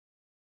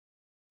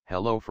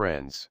Hello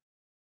friends.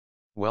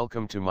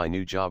 Welcome to my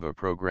new Java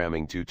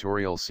programming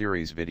tutorial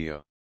series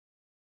video.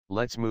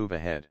 Let's move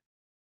ahead.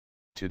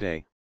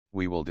 Today,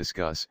 we will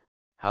discuss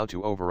how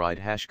to override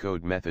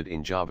hashcode method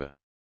in Java.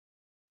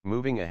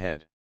 Moving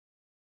ahead.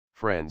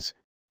 Friends,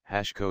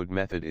 hashcode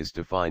method is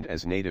defined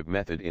as native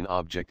method in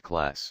object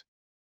class.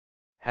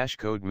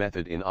 Hashcode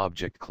method in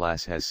object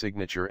class has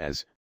signature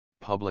as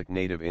public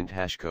native int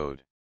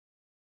hashcode.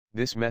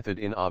 This method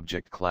in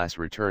object class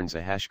returns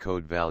a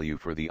hashcode value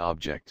for the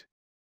object.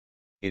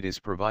 It is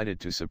provided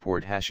to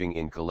support hashing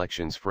in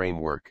collections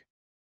framework.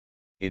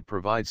 It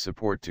provides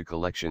support to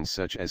collections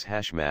such as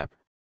hashmap,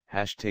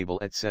 hashtable,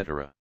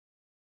 etc.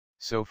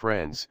 So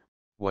friends,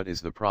 what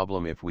is the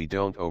problem if we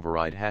don't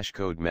override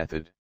hashcode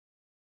method?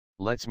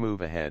 Let's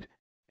move ahead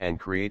and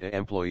create an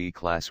employee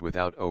class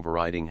without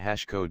overriding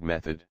hashcode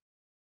method.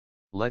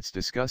 Let's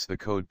discuss the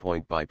code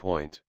point by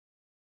point.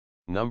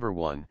 Number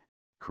 1.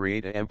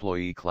 Create an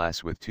employee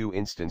class with two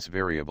instance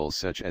variables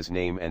such as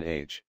name and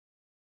age.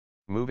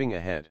 Moving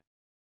ahead.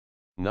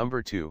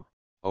 Number 2.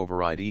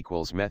 Override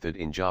equals method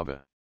in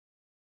Java.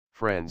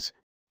 Friends,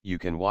 you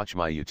can watch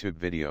my YouTube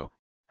video,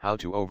 how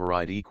to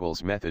override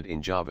equals method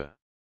in Java.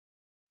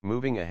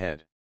 Moving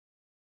ahead.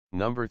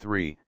 Number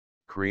 3.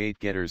 Create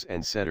getters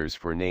and setters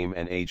for name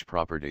and age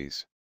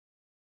properties.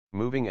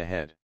 Moving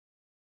ahead.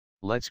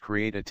 Let's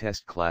create a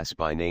test class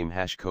by name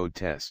hashcode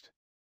test.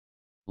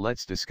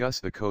 Let's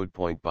discuss the code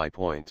point by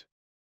point.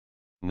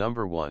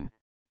 Number 1.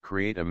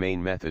 Create a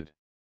main method.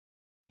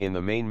 In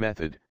the main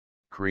method,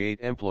 create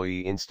employee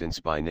instance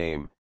by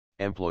name,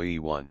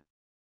 employee1.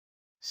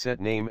 Set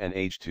name and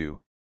age to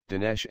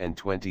Dinesh and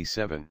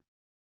 27.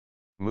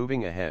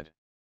 Moving ahead.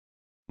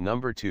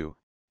 Number 2.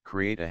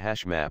 Create a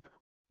hash map,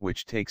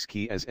 which takes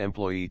key as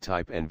employee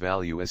type and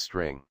value as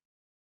string.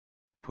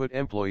 Put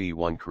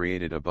employee1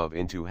 created above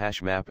into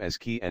hash map as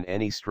key and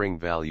any string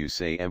value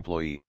say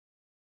employee.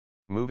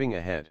 Moving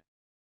ahead.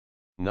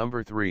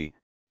 Number 3.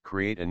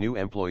 Create a new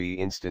employee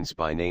instance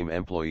by name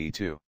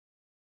employee2.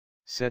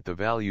 Set the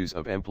values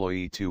of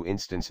employee2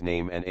 instance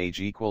name and age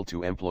equal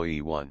to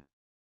employee1.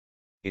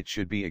 It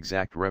should be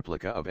exact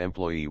replica of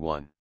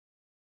employee1.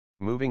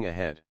 Moving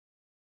ahead.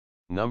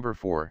 Number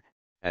 4.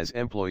 As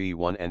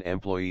employee1 and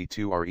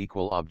employee2 are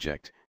equal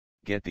object,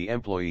 get the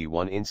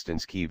employee1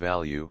 instance key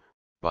value,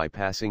 by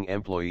passing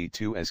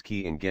employee2 as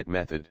key in get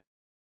method.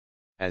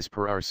 As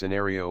per our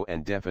scenario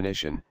and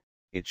definition,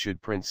 it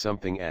should print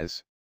something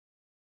as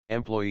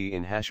employee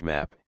in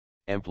hashmap,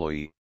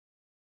 employee.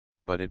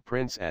 But it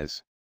prints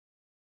as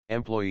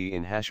employee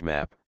in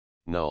hashmap,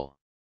 null.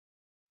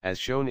 As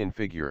shown in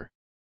figure.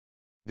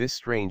 This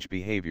strange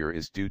behavior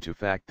is due to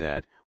fact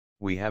that,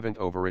 we haven't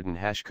overridden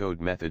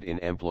hashcode method in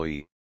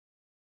employee.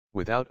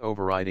 Without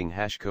overriding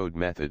hashcode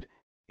method,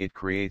 it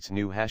creates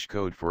new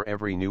hashcode for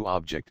every new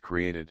object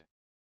created.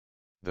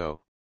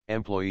 Though,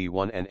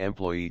 employee1 and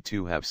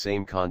employee2 have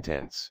same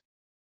contents.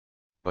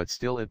 But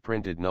still it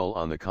printed null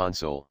on the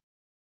console.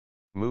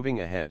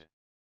 Moving ahead.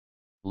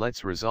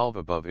 Let's resolve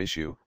above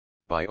issue,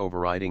 by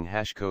overriding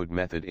hashcode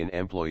method in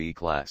employee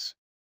class.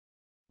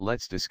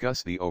 Let's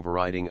discuss the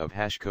overriding of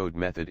hashcode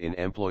method in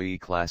employee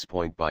class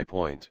point by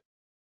point.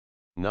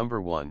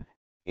 Number 1,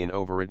 in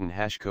overridden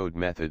hashcode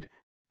method,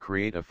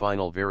 create a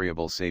final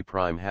variable say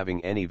prime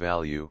having any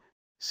value,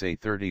 say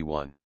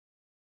 31.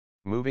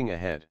 Moving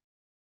ahead.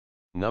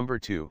 Number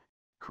 2,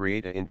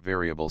 create a int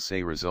variable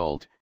say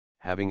result,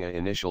 having a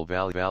initial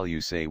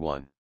value say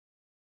 1.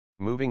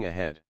 Moving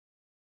ahead.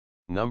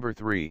 Number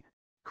 3,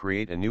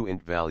 create a new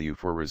int value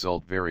for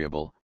result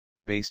variable,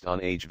 based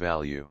on age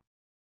value.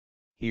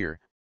 Here,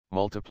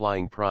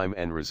 multiplying prime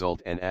and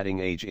result and adding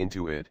age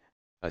into it,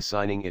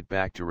 assigning it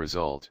back to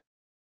result.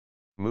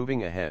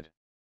 Moving ahead.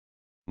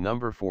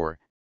 Number 4,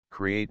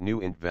 create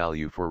new int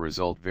value for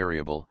result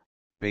variable,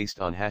 based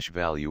on hash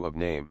value of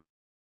name.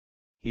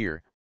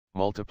 Here,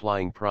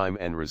 multiplying prime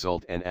and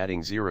result and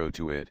adding 0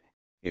 to it,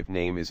 if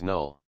name is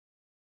null.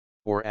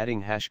 Or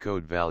adding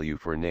hashcode value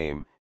for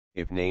name,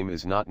 if name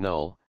is not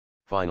null,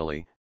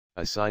 finally,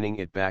 assigning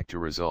it back to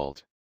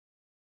result.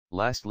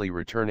 Lastly,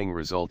 returning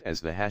result as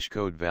the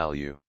hashcode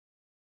value.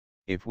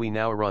 If we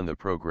now run the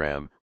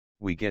program,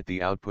 we get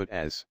the output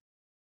as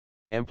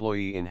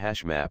employee in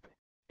hashmap,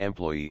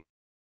 employee.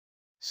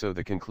 So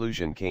the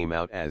conclusion came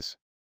out as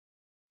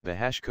the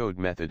hashcode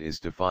method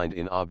is defined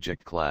in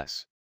object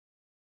class.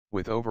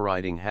 With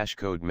overriding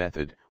hashcode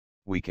method,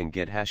 we can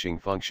get hashing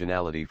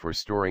functionality for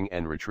storing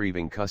and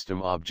retrieving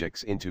custom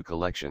objects into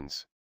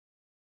collections.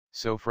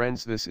 So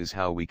friends, this is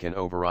how we can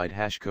override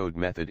hashcode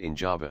method in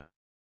Java.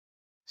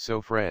 So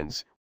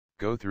friends,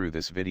 go through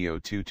this video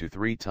 2 to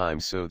 3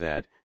 times so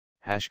that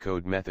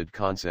hashcode method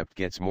concept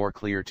gets more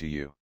clear to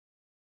you.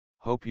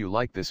 Hope you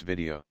like this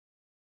video.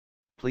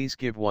 Please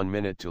give 1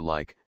 minute to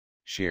like,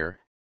 share,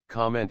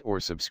 comment or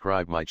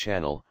subscribe my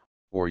channel,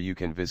 or you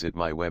can visit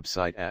my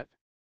website at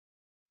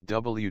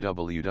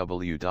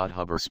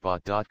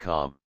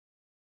www.hubberspot.com.